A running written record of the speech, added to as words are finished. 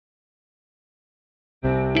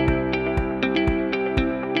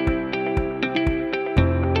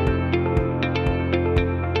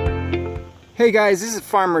Hey guys, this is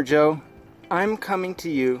Farmer Joe. I'm coming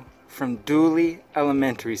to you from Dooley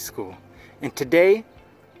Elementary School. And today,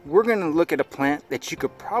 we're going to look at a plant that you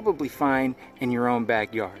could probably find in your own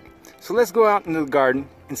backyard. So let's go out into the garden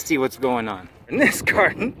and see what's going on. In this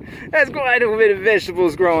garden, there's quite a bit of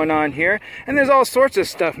vegetables growing on here. And there's all sorts of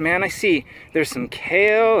stuff, man. I see there's some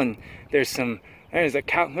kale and there's some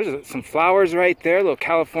flowers right there. A little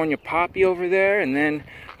California poppy over there. And then,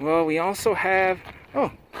 well, we also have,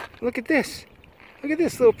 oh, look at this. Look at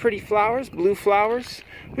this, little pretty flowers, blue flowers.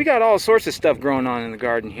 We got all sorts of stuff growing on in the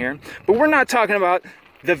garden here. But we're not talking about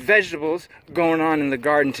the vegetables going on in the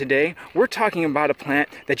garden today. We're talking about a plant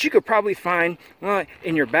that you could probably find, well,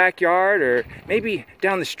 in your backyard, or maybe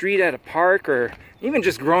down the street at a park, or even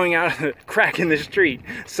just growing out of the crack in the street.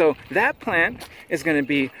 So that plant is going to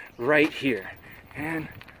be right here. And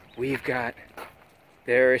we've got,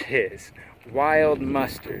 there it is, wild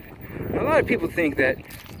mustard. A lot of people think that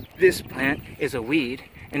this plant is a weed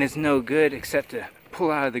and it's no good except to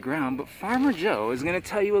pull out of the ground, but Farmer Joe is going to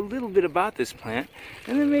tell you a little bit about this plant,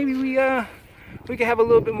 and then maybe we can have a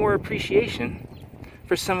little bit more appreciation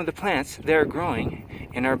for some of the plants that are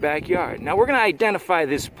growing in our backyard. Now we're going to identify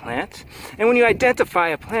this plant, and when you identify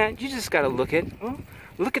a plant, you just got to look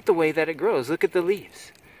at the way that it grows. Look at the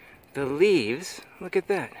leaves. The leaves, look at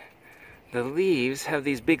that. The leaves have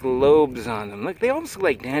these big lobes on them. Look, they almost look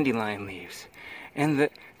like dandelion leaves. And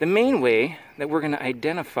the main way that we're going to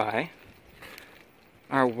identify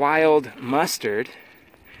our wild mustard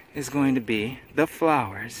is going to be the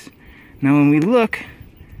flowers. Now when we look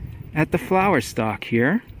at the flower stalk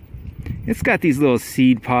here, it's got these little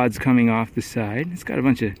seed pods coming off the side. It's got a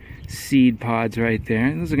bunch of seed pods right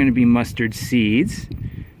there. Those are going to be mustard seeds.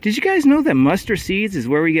 Did you guys know that mustard seeds is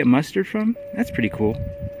where we get mustard from? That's pretty cool.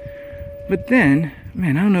 But then,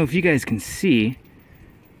 man, I don't know if you guys can see,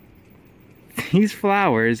 these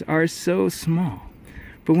flowers are so small.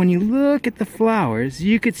 But when you look at the flowers,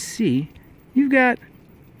 you could see you've got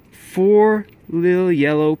 4 little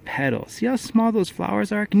yellow petals. See how small those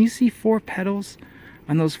flowers are? Can you see 4 petals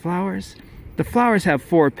on those flowers? The flowers have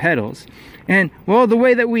 4 petals. And, well, the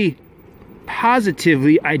way that we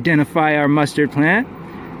positively identify our mustard plant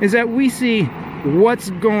is that we see what's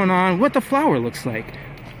going on, what the flower looks like.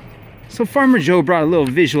 So Farmer Joe brought a little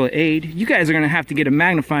visual aid. You guys are going to have to get a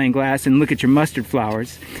magnifying glass and look at your mustard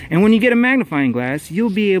flowers. And when you get a magnifying glass, you'll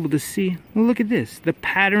be able to see, well, look at this, the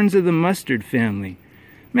patterns of the mustard family.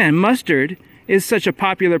 Man, mustard is such a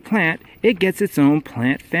popular plant, it gets its own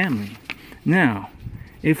plant family. Now,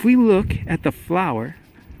 if we look at the flower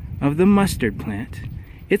of the mustard plant,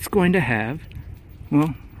 it's going to have,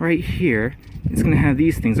 well, right here, it's going to have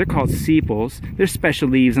these things. They're called sepals. They're special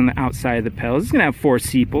leaves on the outside of the petals. It's going to have 4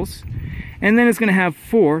 sepals. And then it's going to have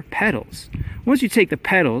 4 petals. Once you take the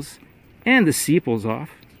petals and the sepals off,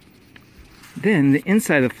 then the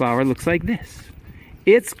inside of the flower looks like this.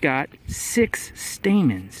 It's got 6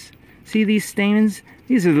 stamens. See these stamens?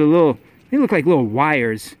 These are they look like little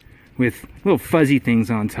wires with little fuzzy things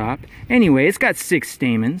on top. Anyway, it's got 6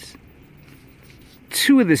 stamens.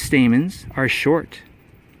 2 of the stamens are short,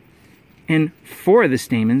 and 4 of the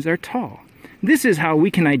stamens are tall. This is how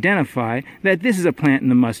we can identify that this is a plant in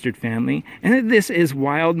the mustard family and that this is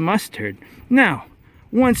wild mustard. Now,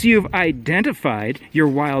 once you've identified your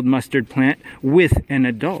wild mustard plant with an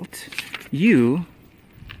adult, you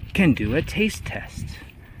can do a taste test.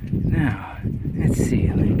 Now, let's see.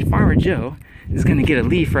 Farmer Joe is going to get a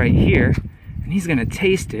leaf right here and he's going to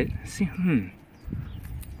taste it. See,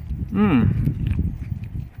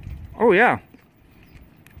 Oh yeah.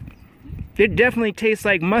 It definitely tastes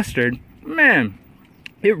like mustard. Man,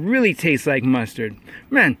 it really tastes like mustard.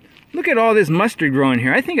 Man, look at all this mustard growing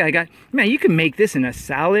here. I think man, you can make this in a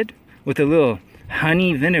salad with a little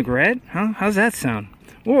honey vinaigrette. Huh? How's that sound?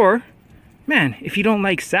 Or, man, if you don't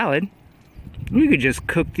like salad, you could just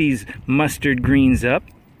cook these mustard greens up.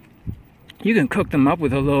 You can cook them up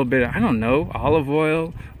with a little bit of, I don't know, olive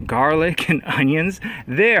oil, garlic, and onions.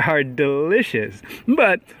 They are delicious.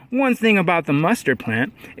 But one thing about the mustard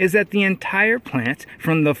plant is that the entire plant,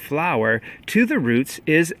 from the flower to the roots,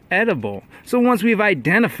 is edible. So once we've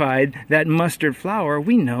identified that mustard flower,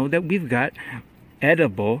 we know that we've got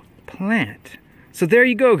edible plant. So there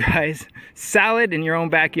you go, guys. Salad in your own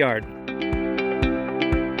backyard.